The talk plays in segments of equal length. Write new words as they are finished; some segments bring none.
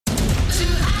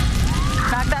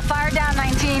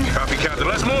Captain.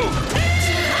 Let's move.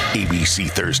 ABC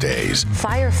Thursdays.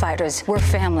 Firefighters, we're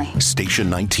family. Station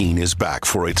 19 is back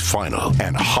for its final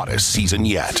and hottest season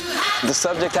yet. The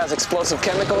subject has explosive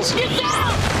chemicals.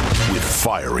 With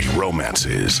fiery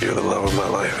romances. You're the love of my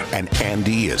life. And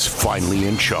Andy is finally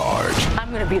in charge. I'm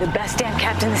going to be the best damn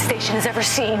captain the station has ever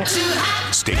seen.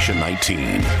 Station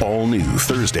 19. All new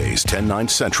Thursdays, 10/9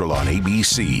 Central on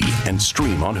ABC and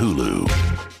stream on Hulu.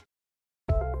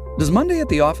 Does Monday at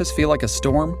the office feel like a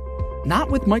storm?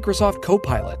 Not with Microsoft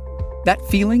Copilot. That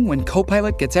feeling when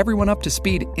Copilot gets everyone up to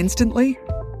speed instantly?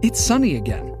 It's sunny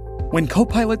again. When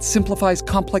Copilot simplifies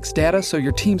complex data so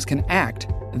your teams can act,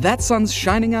 that sun's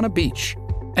shining on a beach.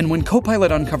 And when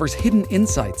Copilot uncovers hidden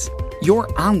insights, you're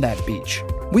on that beach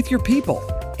with your people,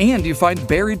 and you find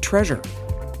buried treasure.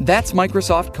 That's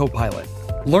Microsoft Copilot.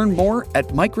 Learn more at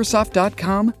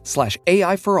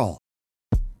Microsoft.com/AI for all.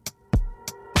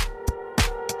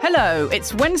 Hello,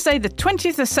 it's Wednesday the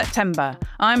 20th of September.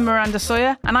 I'm Miranda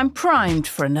Sawyer and I'm primed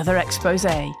for another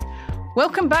exposé.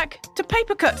 Welcome back to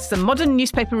Paper Cuts, the modern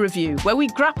newspaper review, where we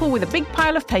grapple with a big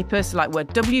pile of papers like we're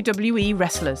WWE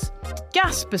wrestlers.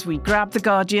 Gasp as we grab The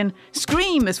Guardian,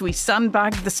 scream as we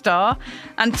sandbag The Star,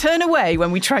 and turn away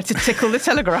when we try to tickle The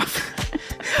Telegraph.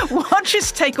 Watch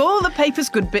us take all the paper's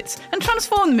good bits and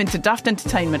transform them into daft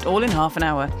entertainment all in half an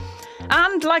hour.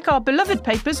 And like our beloved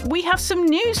papers, we have some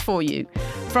news for you.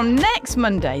 From next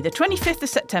Monday, the 25th of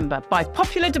September, by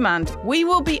popular demand, we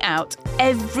will be out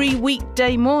every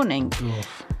weekday morning.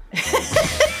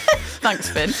 Thanks,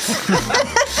 Finn.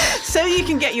 So you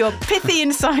can get your pithy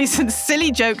insights and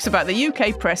silly jokes about the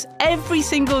UK press every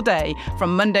single day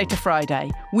from Monday to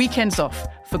Friday. Weekends off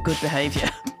for good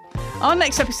behaviour. Our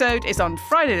next episode is on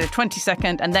Friday the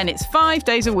 22nd, and then it's 5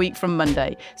 days a week from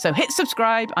Monday. So hit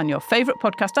subscribe on your favourite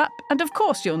podcast app, and of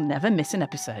course you'll never miss an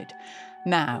episode.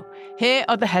 Now, here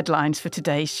are the headlines for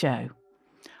today's show.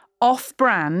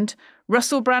 Off-brand,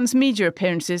 Russell Brand's media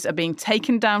appearances are being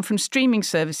taken down from streaming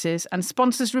services and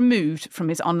sponsors removed from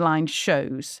his online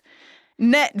shows.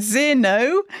 Net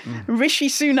zero, Rishi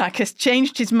Sunak has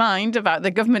changed his mind about the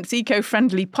government's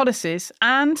eco-friendly policies,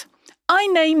 and I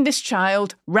named this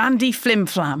child Randy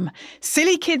Flimflam,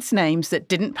 silly kids' names that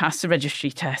didn't pass the registry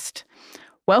test.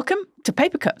 Welcome to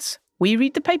Paper Cuts. We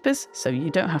read the papers so you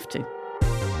don't have to.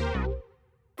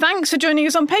 Thanks for joining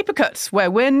us on Paper Cuts,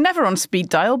 where we're never on speed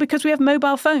dial because we have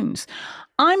mobile phones.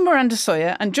 I'm Miranda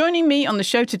Sawyer, and joining me on the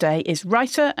show today is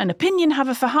writer and opinion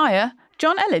haver for hire,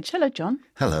 John Elledge. Hello, John.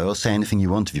 Hello, I'll say anything you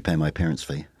want if you pay my appearance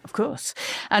fee. Of course.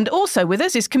 And also with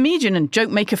us is comedian and joke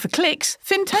maker for clicks,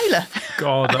 Finn Taylor.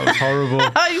 God, that was horrible.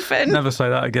 Hi, Finn. Never say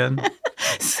that again.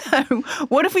 So,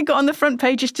 what have we got on the front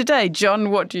pages today? John,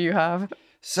 what do you have?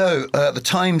 So, The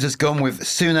Times has gone with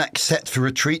Sunak set for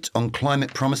retreat on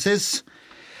climate promises.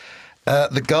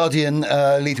 The Guardian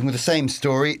leading with the same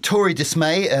story. Tory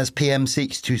dismay as PM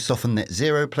seeks to soften net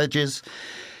zero pledges.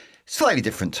 Slightly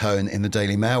different tone in the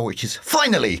Daily Mail, which is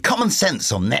finally common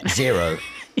sense on net zero.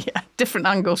 Yeah, different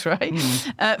angles, right?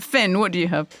 Finn, what do you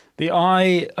have? The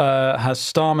Eye has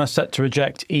Starmer set to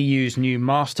reject EU's new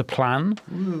master plan.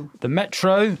 Ooh. The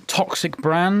Metro, toxic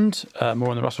brand, more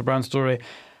on the Russell Brand story.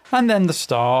 And then the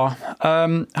Star.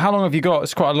 How long have you got?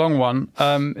 It's quite a long one.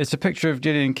 It's a picture of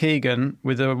Gillian Keegan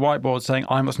with a whiteboard saying,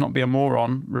 "I must not be a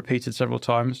moron," repeated several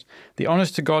times. The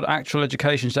honest-to-God actual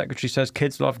education secretary says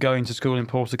kids love going to school in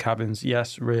porta cabins.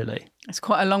 Yes, really. It's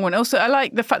quite a long one. Also, I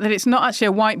like the fact that it's not actually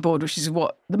a whiteboard, which is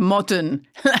what the modern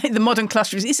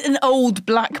classroom is. It's an old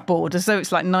blackboard, as though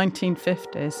it's like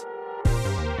 1950s.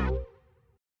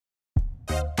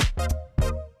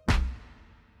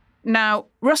 Now,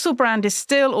 Russell Brand is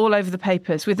still all over the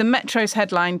papers, with the Metro's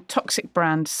headline, "Toxic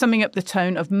Brand," summing up the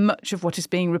tone of much of what is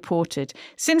being reported.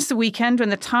 Since the weekend, when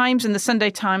the Times and the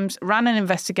Sunday Times ran an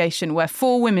investigation where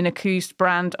 4 women accused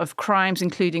Brand of crimes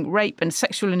including rape and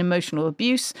sexual and emotional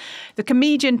abuse, the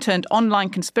comedian turned online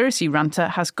conspiracy ranter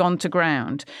has gone to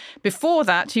ground. Before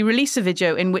that, he released a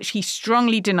video in which he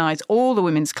strongly denies all the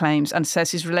women's claims and says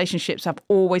his relationships have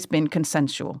always been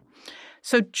consensual.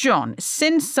 So, John,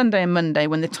 since Sunday and Monday,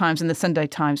 when the Times and the Sunday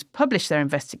Times published their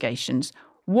investigations,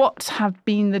 what have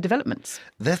been the developments?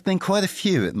 There have been quite a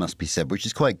few, it must be said, which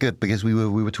is quite good because we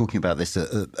were talking about this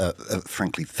at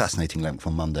frankly fascinating length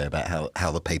on Monday about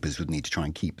how the papers would need to try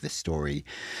and keep this story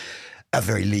a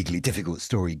very legally difficult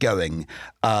story going.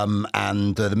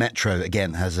 And the Metro,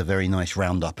 again, has a very nice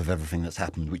roundup of everything that's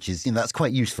happened, which is, that's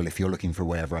quite useful if you're looking for a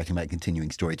way of writing about a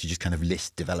continuing story, to just kind of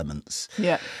list developments.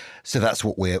 Yeah. So that's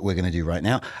what we're going to do right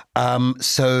now.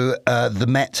 So the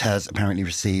Met has apparently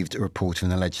received a report of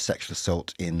an alleged sexual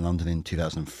assault in London in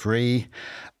 2003.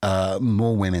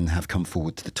 More women have come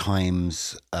forward to the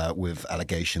Times with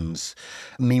allegations.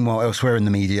 Meanwhile, elsewhere in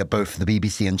the media, both the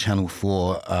BBC and Channel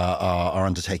 4 are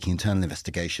undertaking internal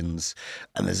investigations,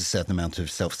 and there's a certain amount of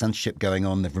self-censorship going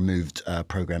on. They've removed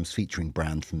programmes featuring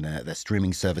Brand from their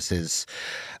streaming services.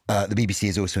 The BBC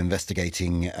is also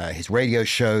investigating his radio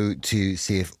show to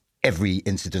see if every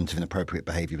incident of inappropriate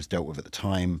behaviour was dealt with at the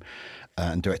time.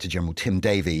 And Director General Tim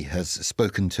Davie has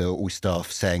spoken to all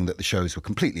staff saying that the shows were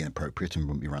completely inappropriate and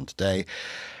wouldn't be run today.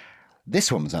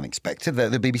 This one was unexpected.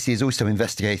 The BBC is also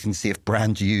investigating to see if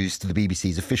Brand used the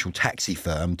BBC's official taxi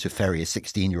firm to ferry a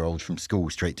 16-year-old from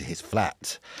school straight to his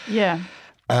flat. Yeah.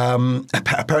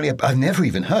 Apparently, I've never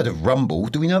even heard of Rumble.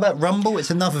 Do we know about Rumble?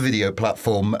 It's another video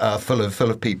platform full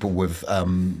of people with,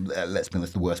 let's be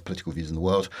honest, the worst political views in the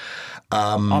world.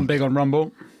 I'm big on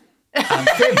Rumble. And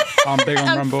Finn. I'm big on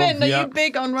And Rumble. Finn, are you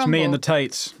big on Rumble? It's me and the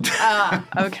Tates.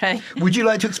 Okay. Would you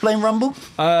like to explain Rumble?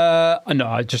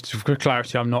 No, just for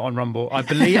clarity, I'm not on Rumble. I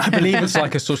believe it's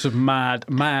like a sort of mad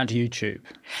YouTube.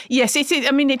 Yes, it is.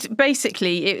 I mean,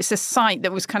 it's a site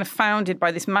that was kind of founded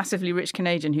by this massively rich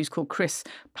Canadian who's called Chris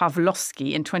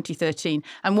Pavlovski in 2013.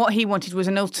 And what he wanted was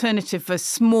an alternative for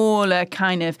smaller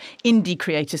kind of indie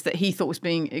creators that he thought was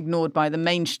being ignored by the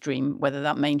mainstream, whether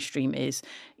that mainstream is,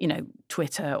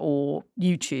 Twitter or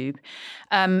YouTube.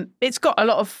 It's got a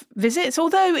lot of visits,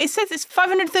 although it says it's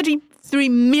 533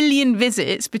 million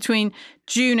visits between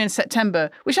June and September,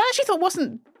 which I actually thought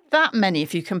wasn't that many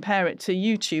if you compare it to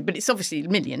YouTube, but it's obviously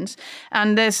millions.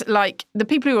 And there's like the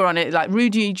people who are on it, like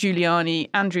Rudy Giuliani,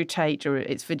 Andrew Tate, or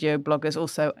its video bloggers,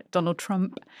 also Donald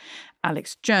Trump,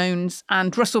 Alex Jones,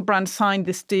 and Russell Brand signed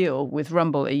this deal with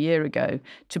Rumble a year ago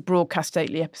to broadcast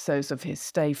 8 episodes of his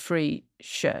Stay Free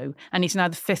show. And he's now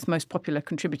the 5th most popular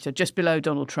contributor, just below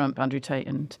Donald Trump, Andrew Tate,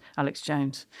 and Alex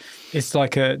Jones. It's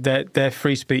like their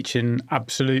free speech in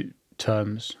absolute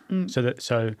terms.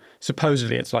 So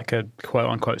supposedly it's like a quote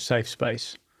unquote safe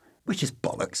space. Which is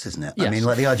bollocks, isn't it? Yes. I mean,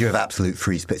 like the idea of absolute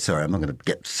free speech. Sorry, I'm not going to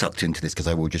get sucked into this because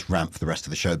I will just rant for the rest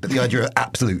of the show. But the idea of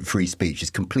absolute free speech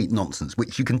is complete nonsense,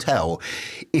 which you can tell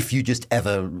if you just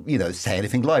ever, say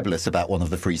anything libelous about one of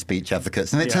the free speech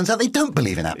advocates. And it turns out they don't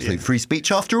believe in absolute free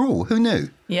speech after all. Who knew?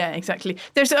 Yeah, exactly.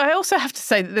 I also have to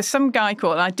say that there's some guy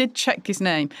called, and I did check his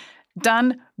name,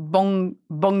 Dan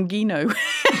Bongino.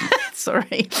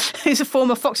 Sorry, who's a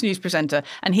former Fox News presenter,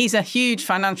 and he's a huge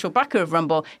financial backer of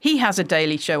Rumble. He has a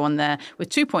daily show on there with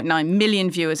 2.9 million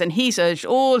viewers, and he's urged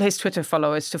all his Twitter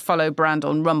followers to follow Brand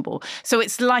on Rumble. So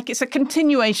it's a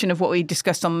continuation of what we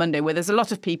discussed on Monday, where there's a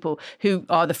lot of people who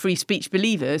are the free speech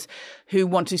believers who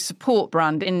want to support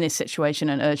Brand in this situation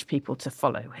and urge people to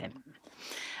follow him.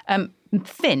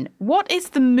 Finn, what is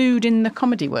the mood in the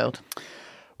comedy world?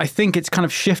 I think it's kind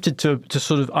of shifted to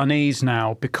sort of unease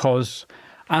now because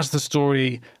as the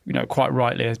story, quite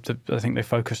rightly, I think they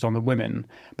focused on the women,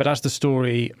 but as the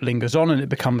story lingers on and it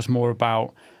becomes more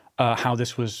about how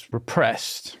this was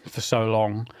repressed for so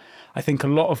long, I think a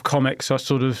lot of comics are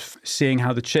sort of seeing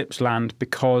how the chips land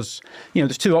because,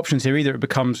 there's two options here. Either it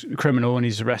becomes criminal and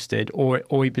he's arrested or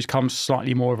he becomes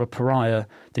slightly more of a pariah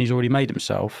than he's already made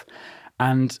himself.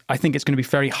 And I think it's going to be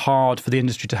very hard for the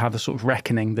industry to have the sort of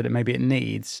reckoning that maybe it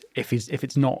needs if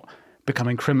it's not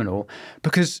becoming criminal,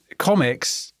 because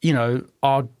comics,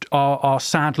 are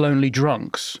sad, lonely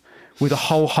drunks with a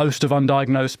whole host of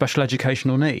undiagnosed special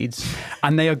educational needs,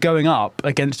 and they are going up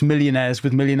against millionaires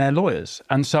with millionaire lawyers.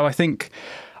 And so I think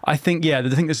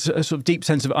there's a sort of deep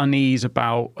sense of unease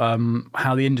about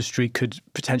how the industry could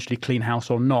potentially clean house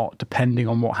or not, depending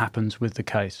on what happens with the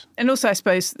case. And also, I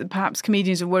suppose, perhaps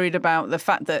comedians are worried about the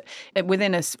fact that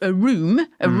within a room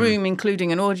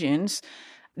including an audience,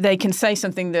 they can say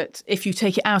something that, if you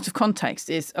take it out of context,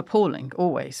 is appalling.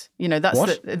 Always,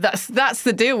 that's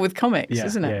the deal with comics,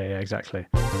 isn't it? Yeah, exactly.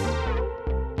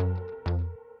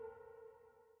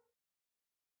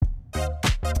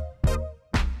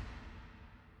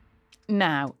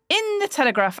 Now, in The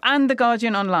Telegraph and The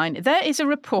Guardian Online, there is a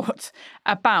report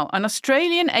about an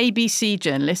Australian ABC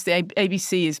journalist, the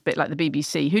ABC is a bit like the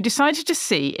BBC, who decided to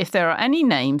see if there are any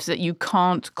names that you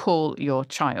can't call your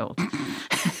child.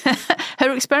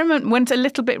 Her experiment went a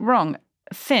little bit wrong.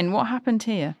 Finn, what happened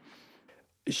here?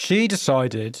 She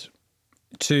decided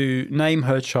to name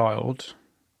her child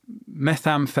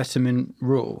Methamphetamine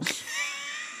Rules.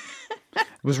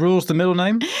 Was Rules the middle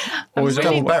name? Or is it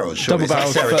Double barrels, surely. Double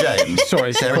It's like barrels. Sarah James.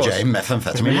 Sorry, Sarah of course. Jane,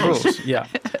 methamphetamine rules. Yeah.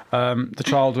 The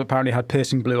child apparently had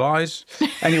piercing blue eyes.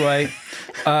 Anyway,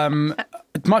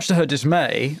 much to her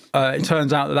dismay, it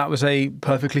turns out that was a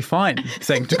perfectly fine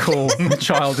thing to call a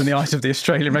child in the eyes of the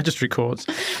Australian Registry Courts.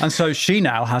 And so she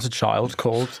now has a child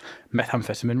called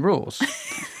Methamphetamine Rules.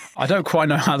 I don't quite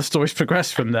know how the story's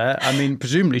progressed from there. I mean,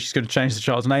 presumably she's going to change the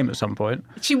child's name at some point.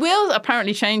 She will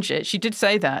apparently change it. She did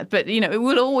say that. But, it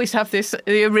will always have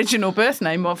the original birth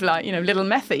name of, Little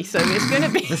Methy. So it's going to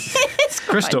be...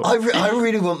 Crystal. I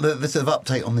really want the sort of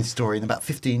update on this story in about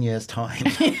 15 years' time.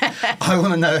 I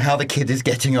want to know how the kid is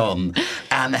getting on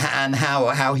and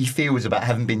how he feels about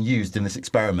having been used in this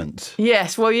experiment.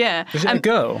 Yes, well, yeah. Is it a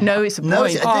girl? No, it's a boy. No,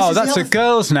 this Oh, is that's the a other-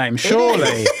 girl's name,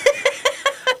 surely.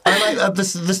 I like the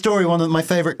story, one of my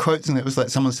favourite quotes, and it was like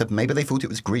someone said, maybe they thought it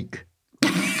was Greek.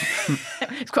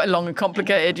 It's quite long and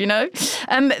complicated,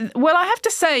 Well, I have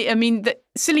to say, that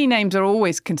silly names are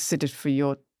always considered for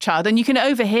your child, and you can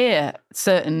overhear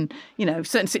certain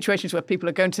situations where people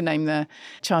are going to name their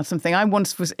child something. I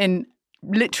once was in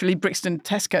literally Brixton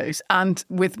Tesco's and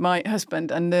with my husband,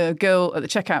 and the girl at the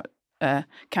checkout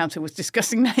counter was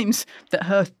discussing names that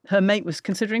her mate was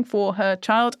considering for her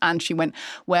child, and she went,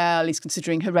 well, he's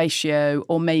considering Horatio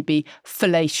or maybe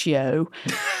Fellatio.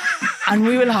 And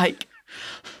we were like,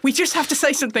 we just have to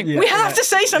say something. We have to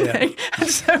say something. Yeah. And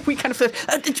so we kind of said,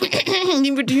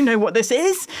 do you know what this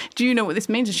is? Do you know what this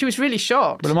means? And she was really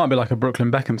shocked. Well, it might be like a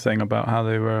Brooklyn Beckham thing about how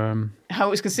they were... How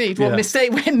it was conceived. What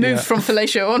mistake when it moved from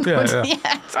fellatio onwards.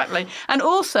 Yeah, exactly. And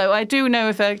also, I do know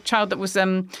of a child that was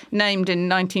named in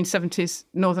 1970s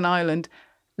Northern Ireland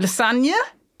Lasagna,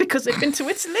 because they'd been to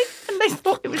Italy and they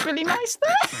thought it was really nice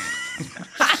there.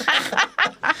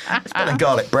 It's better than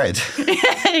garlic bread.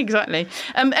 Yeah, exactly.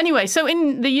 Anyway, so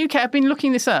in the UK, I've been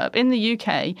looking this up. In the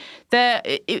UK,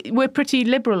 we're pretty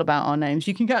liberal about our names.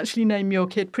 You can actually name your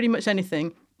kid pretty much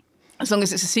anything, as long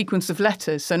as it's a sequence of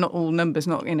letters, so not all numbers,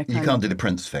 not in a... You can't do the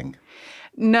Prince thing.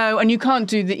 No, and you can't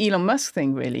do the Elon Musk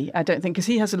thing, really, I don't think, because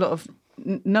he has a lot of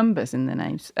numbers in their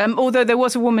names. Although there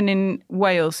was a woman in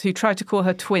Wales who tried to call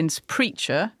her twins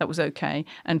Preacher, that was okay,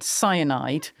 and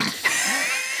Cyanide.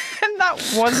 And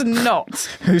that was not.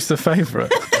 Who's the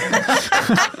favourite?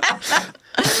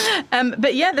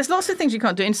 But yeah, there's lots of things you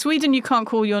can't do. In Sweden, you can't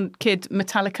call your kid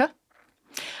Metallica.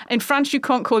 In France, you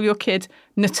can't call your kid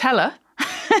Nutella.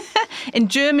 In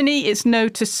Germany, it's no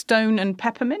to stone and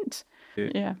peppermint.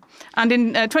 Yeah. And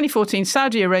in 2014,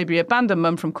 Saudi Arabia banned a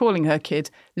mum from calling her kid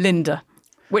Linda,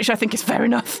 which I think is fair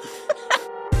enough.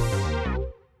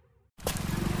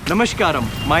 Namaskaram,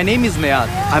 my name is Nayad.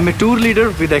 I'm a tour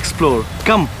leader with Explore.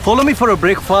 Come, follow me for a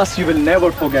breakfast you will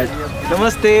never forget.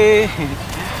 Namaste.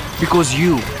 Because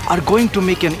you are going to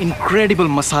make an incredible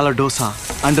masala dosa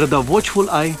under the watchful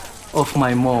eye of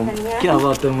my mom. Kya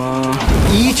baat hai, ma?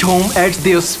 Each home adds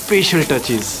their special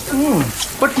touches.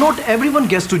 But not everyone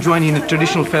gets to join in a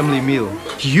traditional family meal.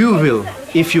 You will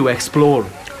if you explore.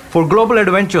 For global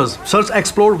adventures, search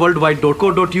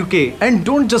exploreworldwide.co.uk and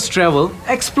don't just travel,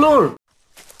 explore.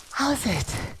 How's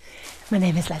it? My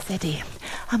name is Lassetti.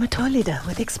 I'm a tour leader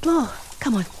with Explore.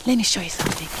 Come on, let me show you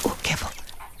something. Oh, careful.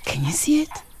 Can you see it?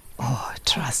 Oh,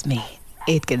 trust me,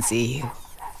 it can see you.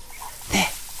 There,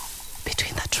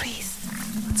 between the trees.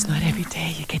 It's not every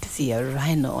day you get to see a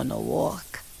rhino on a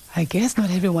walk. I guess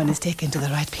not everyone is taken to the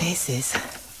right places,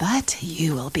 but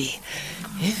you will be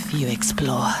if you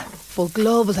explore. For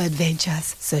global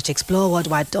adventures, search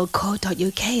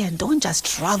exploreworldwide.co.uk and don't just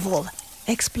travel,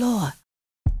 explore.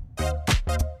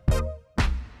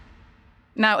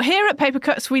 Now, here at Paper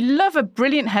Cuts, we love a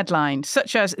brilliant headline,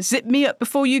 such as Zip Me Up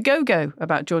Before You Go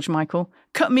about George Michael,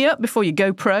 Cut Me Up Before You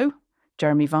Go Pro,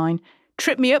 Jeremy Vine,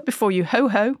 Trip Me Up Before You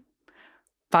Ho-Ho,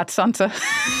 Bad Santa,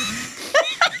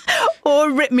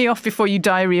 or Rip Me Off Before You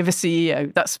Diary of a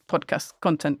CEO. That's podcast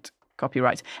content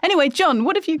copyright. Anyway, John,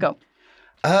 what have you got?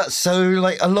 So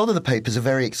a lot of the papers are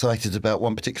very excited about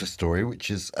one particular story,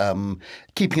 which is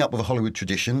keeping up with a Hollywood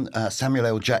tradition. Samuel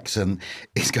L. Jackson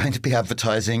is going to be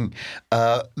advertising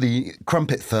the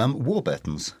crumpet firm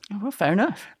Warburton's. Oh, well, fair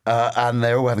enough. And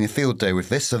they're all having a field day with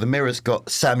this. So the Mirror's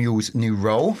got Samuel's new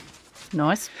role.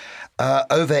 Nice.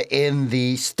 Over in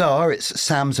the Star, it's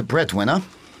Sam's a breadwinner.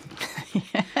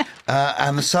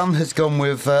 And the Sun has gone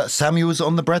with Samuel's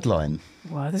on the breadline.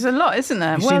 Well, there's a lot, isn't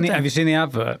there? Have you seen the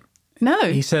advert? No.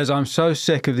 He says, I'm so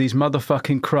sick of these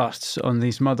motherfucking crusts on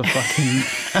these motherfucking...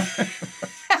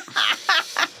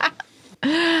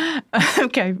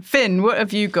 Okay, Finn, what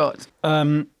have you got?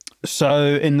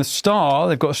 So in the Star,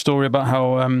 they've got a story about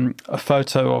how a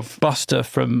photo of Buster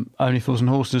from Only Fools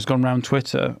and Horses has gone around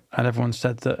Twitter, and everyone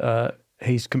said that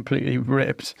he's completely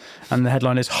ripped, and the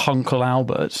headline is Hunkle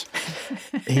Albert.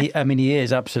 He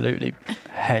is absolutely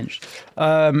henched.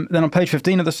 Then on page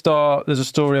 15 of the Star, there's a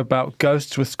story about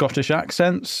ghosts with Scottish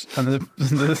accents, and Of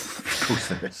course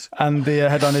there is. and the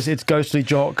headline is "It's ghostly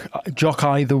Jock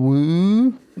Eye the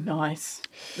Woo." Nice.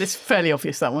 It's fairly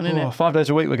obvious, that one, isn't it? 5 days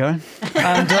a week we're going.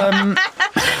 And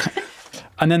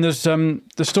and then there's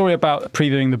the story about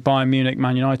previewing the Bayern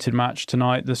Munich-Man United match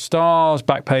tonight. The Star's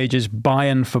back page is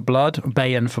Bayern for blood,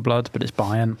 but it's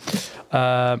Bayern.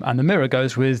 And the Mirror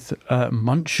goes with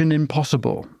Munchen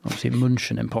Impossible. Obviously,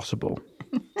 Munchen Impossible.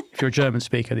 If you're a German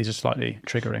speaker, these are slightly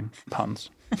triggering puns.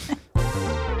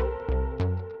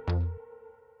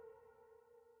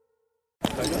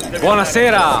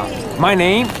 Buonasera! My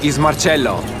name is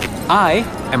Marcello. I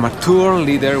am a tour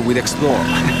leader with Explore.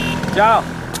 Ciao!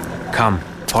 Come,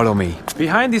 follow me.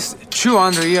 Behind this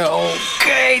 200-year-old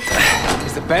gate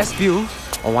is the best view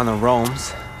of one of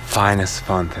Rome's finest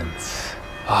fountains.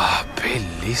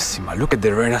 Bellissima. Look at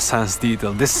the Renaissance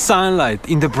detail, the sunlight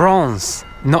in the bronze.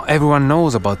 Not everyone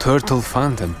knows about Turtle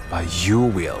Fountain, but you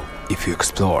will if you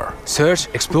explore. Search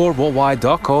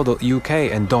exploreworldwide.co.uk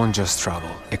and don't just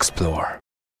travel, explore.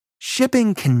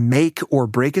 Shipping can make or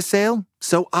break a sale,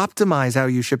 so optimize how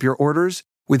you ship your orders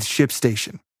with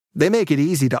ShipStation. They make it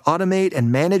easy to automate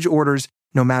and manage orders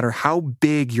no matter how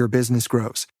big your business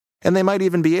grows. And they might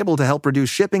even be able to help reduce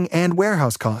shipping and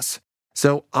warehouse costs.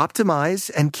 So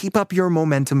optimize and keep up your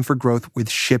momentum for growth with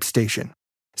ShipStation.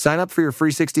 Sign up for your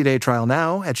free 60-day trial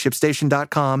now at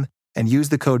ShipStation.com and use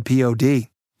the code POD.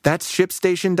 That's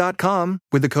ShipStation.com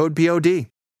with the code POD.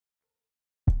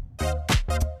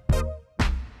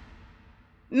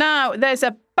 Now, there's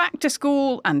a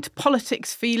back-to-school and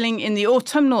politics feeling in the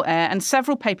autumnal air, and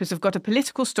several papers have got a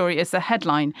political story as the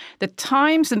headline. The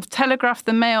Times, the Telegraph,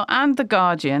 the Mail and the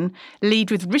Guardian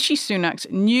lead with Rishi Sunak's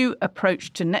new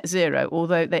approach to net zero,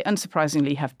 although they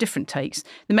unsurprisingly have different takes.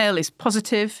 The Mail is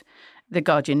positive, the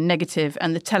Guardian negative,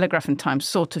 and the Telegraph and Times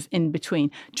sort of in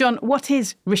between. John, what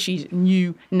is Rishi's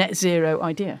new net zero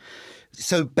idea?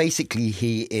 So basically,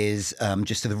 he is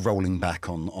just sort of rolling back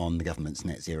on the government's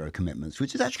net zero commitments,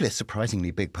 which is actually a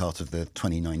surprisingly big part of the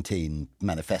 2019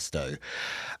 manifesto.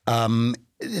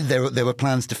 There were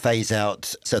plans to phase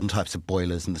out certain types of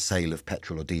boilers and the sale of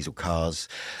petrol or diesel cars.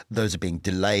 Those are being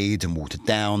delayed and watered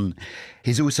down.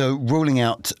 He's also ruling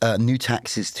out new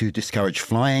taxes to discourage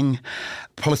flying,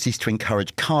 policies to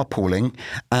encourage carpooling,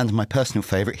 and my personal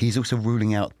favourite, he's also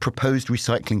ruling out proposed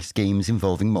recycling schemes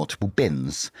involving multiple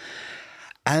bins.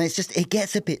 And it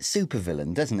gets a bit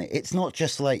supervillain, doesn't it? It's not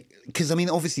just like, because I mean,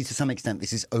 obviously to some extent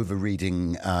this is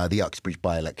overreading the Uxbridge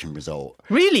by-election result.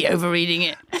 Really overreading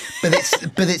it. But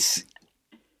it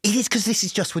is because this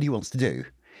is just what he wants to do.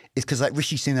 It's because like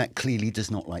Rishi Sunak clearly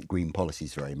does not like green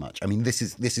policies very much. I mean, this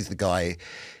is the guy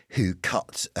who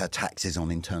cut taxes on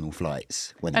internal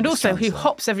flights and also who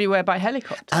hops everywhere by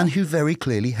helicopter, and who very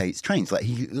clearly hates trains.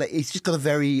 He's just got a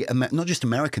very not just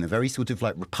American, a very sort of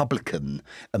like Republican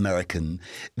American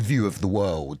view of the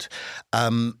world.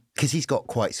 Because he's got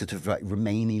quite sort of like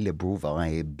Remainy liberal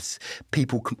vibes.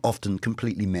 People often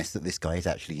completely miss that this guy is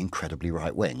actually incredibly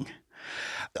right wing.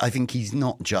 I think he's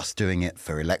not just doing it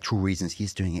for electoral reasons.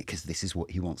 He's doing it because this is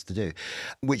what he wants to do,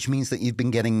 which means that you've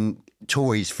been getting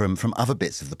Tories from other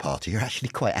bits of the party who are actually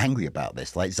quite angry about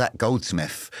this, like Zach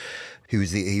Goldsmith, he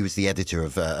was the editor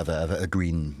of a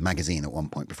Green magazine at one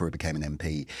point before he became an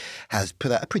MP, has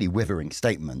put out a pretty withering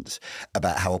statement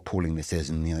about how appalling this is,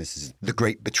 and this is the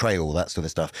great betrayal, that sort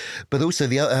of stuff. But also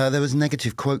there was a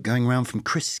negative quote going around from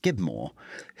Chris Skidmore,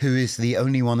 who is the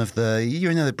only one of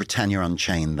the Britannia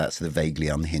Unchained, that sort of vaguely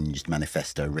unhinged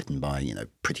manifesto written by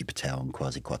Priti Patel and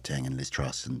Kwasi Kwarteng and Liz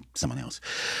Truss and someone else.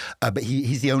 But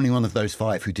he's the only one of those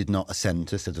five who did not ascend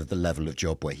to sort of the level of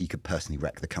job where he could personally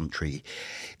wreck the country.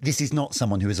 This is not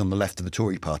someone who is on the left of the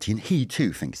Tory party, and he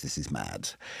too thinks this is mad.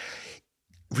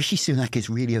 Rishi Sunak is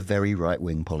really a very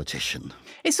right-wing politician.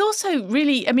 It's also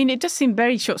really, it does seem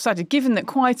very short-sighted, given that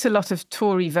quite a lot of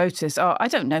Tory voters are, I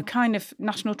don't know, kind of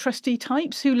National Trustee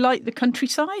types who like the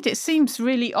countryside. It seems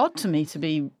really odd to me to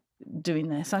be doing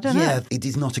this. I don't know. Yeah, it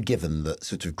is not a given that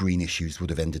sort of green issues would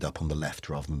have ended up on the left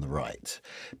rather than the right,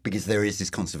 because there is this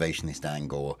conservationist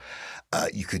angle.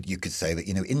 You could say that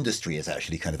industry is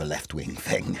actually kind of a left-wing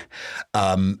thing.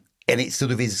 And it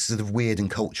sort of weird and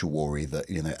culture war-y that,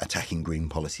 attacking green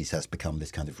policies has become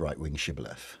this kind of right-wing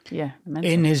shibboleth. Yeah.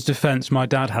 In his defence, my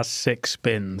dad has 6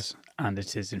 bins and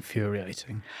it is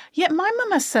infuriating. Yeah, my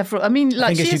mum has several. I think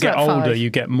as you get older, you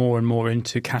get more and more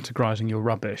into categorising your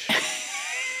rubbish.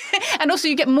 And also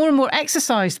you get more and more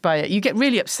exercised by it. You get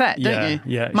really upset, don't you?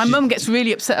 Yeah. My mum gets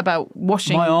really upset about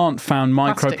washing. My aunt found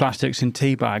plastic. microplastics in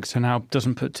tea bags and now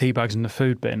doesn't put tea bags in the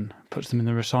food bin, puts them in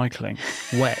the recycling.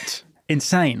 Wet.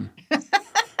 Insane.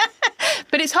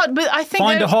 But it's hard. But I think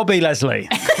Find a hobby, Leslie.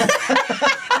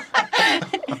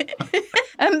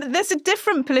 There's a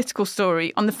different political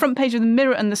story on the front page of the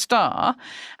Mirror and the Star,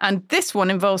 and this one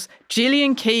involves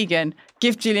Gillian Keegan.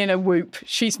 Give Gillian a whoop.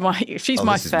 She's my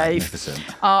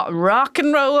fave. Our rock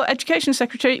and roll education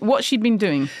secretary. What's she been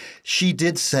doing? She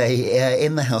did say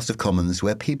in the House of Commons,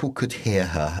 where people could hear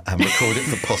her and record it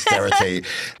for posterity,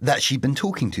 that she'd been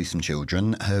talking to some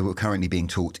children who were currently being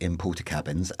taught in porta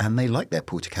cabins, and they liked their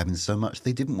porta cabins so much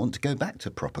they didn't want to go back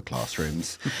to proper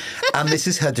classrooms. And this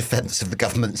is her defence of the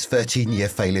government's 13-year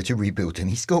failure to rebuild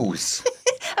any schools.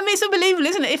 I mean, it's unbelievable,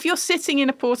 isn't it? If you're sitting in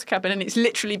a porta cabin and it's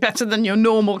literally better than your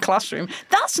normal classroom,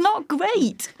 that's not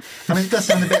great. I mean, it does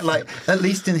sound a bit like, at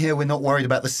least in here, we're not worried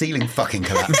about the ceiling fucking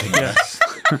collapsing. Yes.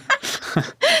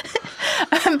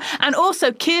 And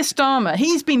also, Keir Starmer,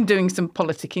 he's been doing some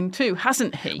politicking too,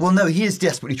 hasn't he? Well, no, he is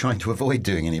desperately trying to avoid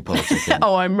doing any politicking.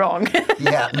 Oh, I'm wrong.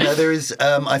 Yeah, no, there is,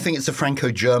 I think it's a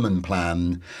Franco-German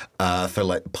plan for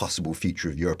like the possible future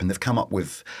of Europe, and they've come up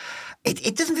with...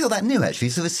 It doesn't feel that new, actually.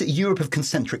 So it's Europe of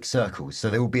concentric circles. So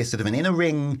there will be a sort of an inner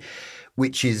ring,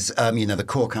 which is, the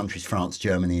core countries, France,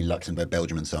 Germany, Luxembourg,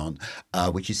 Belgium, and so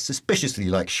on, which is suspiciously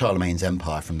like Charlemagne's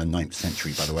empire from the 9th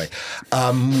century, by the way,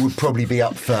 would probably be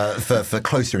up for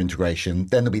closer integration.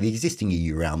 Then there'll be the existing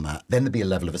EU around that. Then there'll be a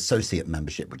level of associate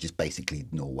membership, which is basically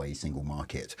Norway's single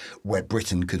market, where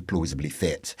Britain could plausibly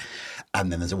fit.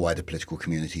 And then there's a wider political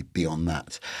community beyond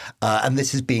that. And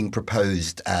this is being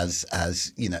proposed as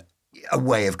a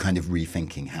way of kind of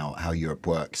rethinking how Europe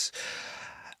works.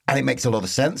 And it makes a lot of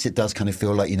sense. It does kind of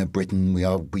feel like, Britain,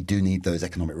 we do need those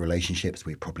economic relationships.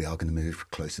 We probably are going to move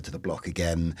closer to the bloc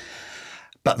again.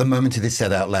 But the moment it is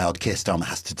said out loud, Keir Starmer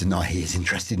has to deny he is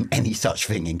interested in any such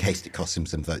thing in case it costs him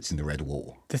some votes in the Red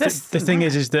Wall. The thing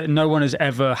is that no one has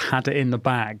ever had it in the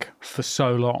bag for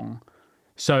so long.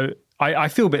 So I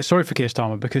feel a bit sorry for Keir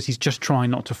Starmer because he's just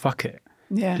trying not to fuck it.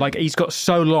 Yeah. Like, he's got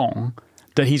so long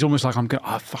that he's almost like, I'm going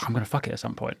to fuck it at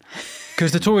some point.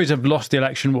 Because the Tories have lost the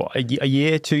election, a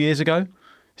year, 2 years ago?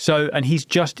 So, and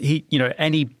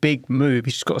any big move,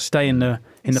 he's just got to stay in the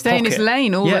pocket. Stay in his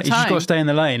lane all the time. Yeah, he's just got to stay in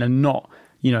the lane and not,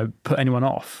 put anyone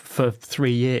off for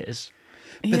 3 years.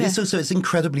 But it's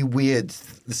incredibly weird,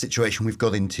 the situation we've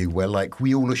got into where, like,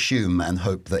 we all assume and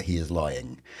hope that he is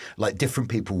lying. Like, different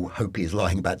people hope he is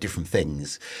lying about different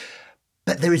things.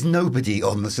 But there is nobody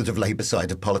on the sort of Labour side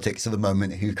of politics at the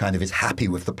moment who kind of is happy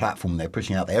with the platform they're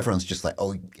pushing out there. Everyone's just like,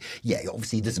 oh, yeah,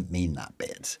 obviously he doesn't mean that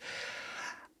bit.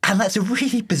 And that's a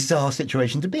really bizarre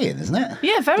situation to be in, isn't it?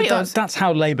 Yeah, very odd. That's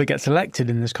how Labour gets elected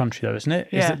in this country, though, isn't it?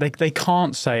 Yeah. Is that they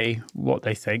can't say what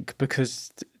they think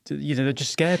because, they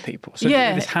just scare people. So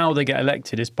it's how they get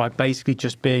elected is by basically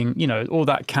just being, all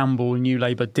that Campbell New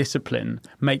Labour discipline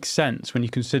makes sense when you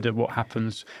consider what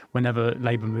happens whenever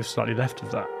Labour moves slightly left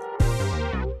of that.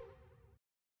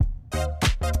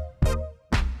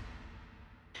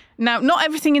 Now, not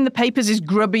everything in the papers is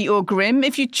grubby or grim.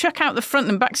 If you check out the front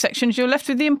and back sections, you're left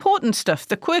with the important stuff,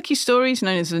 the quirky stories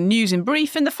known as the news in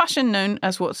brief and the fashion known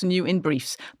as what's new in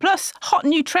briefs. Plus, hot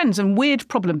new trends and weird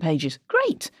problem pages.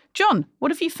 Great. John,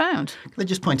 what have you found? Can I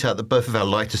just point out that both of our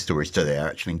lighter stories today are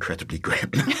actually incredibly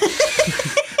grim.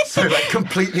 So, like,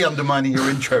 completely undermining your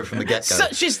intro from the get-go.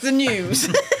 Such is the news.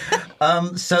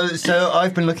 So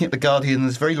I've been looking at The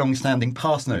Guardian's very long-standing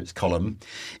Past Notes column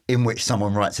in which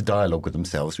someone writes a dialogue with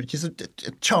themselves, which is a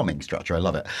charming structure. I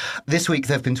love it. This week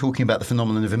they've been talking about the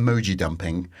phenomenon of emoji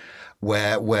dumping,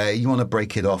 where you want to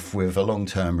break it off with a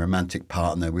long-term romantic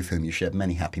partner with whom you share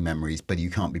many happy memories, but you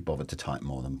can't be bothered to type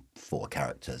more than 4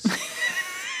 characters.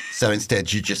 So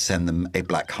instead you just send them a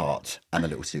black heart and a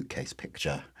little suitcase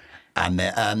picture. And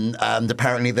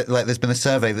apparently, there's been a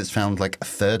survey that's found like a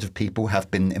third of people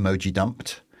have been emoji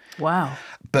dumped. Wow.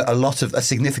 But a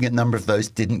significant number of those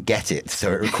didn't get it,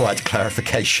 so it required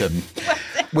clarification,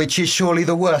 which is surely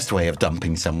the worst way of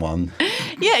dumping someone.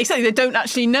 Yeah, exactly. They don't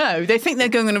actually know. They think they're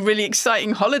going on a really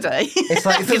exciting holiday. It's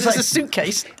like, Give us a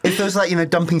suitcase. It feels like,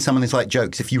 dumping someone is like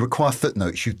jokes. If you require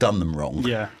footnotes, you've done them wrong.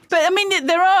 Yeah. But,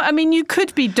 you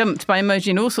could be dumped by emoji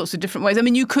in all sorts of different ways. I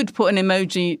mean, you could put an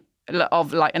emoji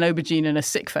of like an aubergine and a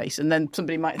sick face, and then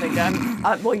somebody might think,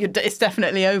 it's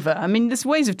definitely over. I mean, there's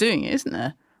ways of doing it, isn't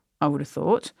there? I would have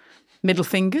thought. Middle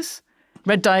fingers,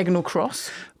 red diagonal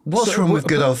cross. What's wrong with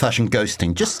good old-fashioned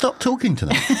ghosting? Just stop talking to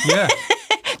them. Yeah.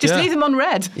 Just leave them on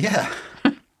red. Yeah.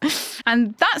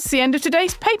 And that's the end of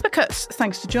today's Paper Cuts.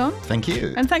 Thanks to John. Thank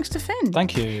you. And thanks to Finn.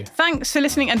 Thank you. Thanks for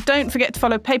listening, and don't forget to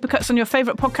follow Paper Cuts on your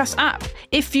favourite podcast app.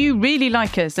 If you really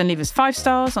like us, then leave us 5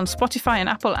 stars on Spotify and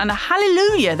Apple, and a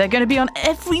hallelujah, they're going to be on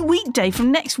every weekday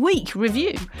from next week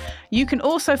review. You can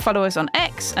also follow us on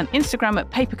X and Instagram at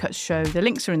Paper Cuts Show. The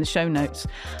links are in the show notes.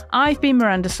 I've been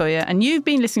Miranda Sawyer, and you've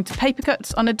been listening to Paper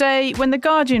Cuts on a day when The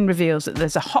Guardian reveals that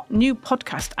there's a hot new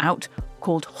podcast out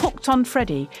called Hooked on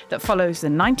Freddy that follows the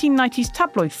 1990s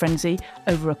tabloid frenzy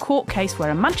over a court case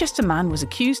where a Manchester man was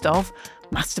accused of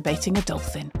masturbating a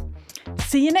dolphin.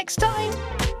 See you next time.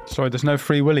 Sorry, there's no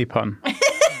Free Willy pun.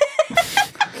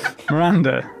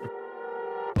 Miranda.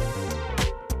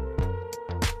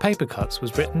 Paper Cuts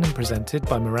was written and presented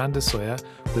by Miranda Sawyer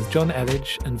with John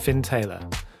Elledge and Finn Taylor.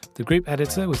 The group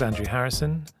editor was Andrew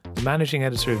Harrison. The managing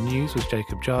editor of news was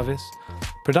Jacob Jarvis.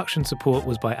 Production support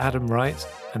was by Adam Wright,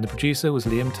 and the producer was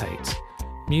Liam Tate.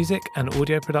 Music and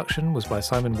audio production was by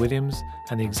Simon Williams,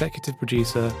 and the executive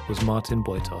producer was Martin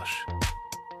Boytosh.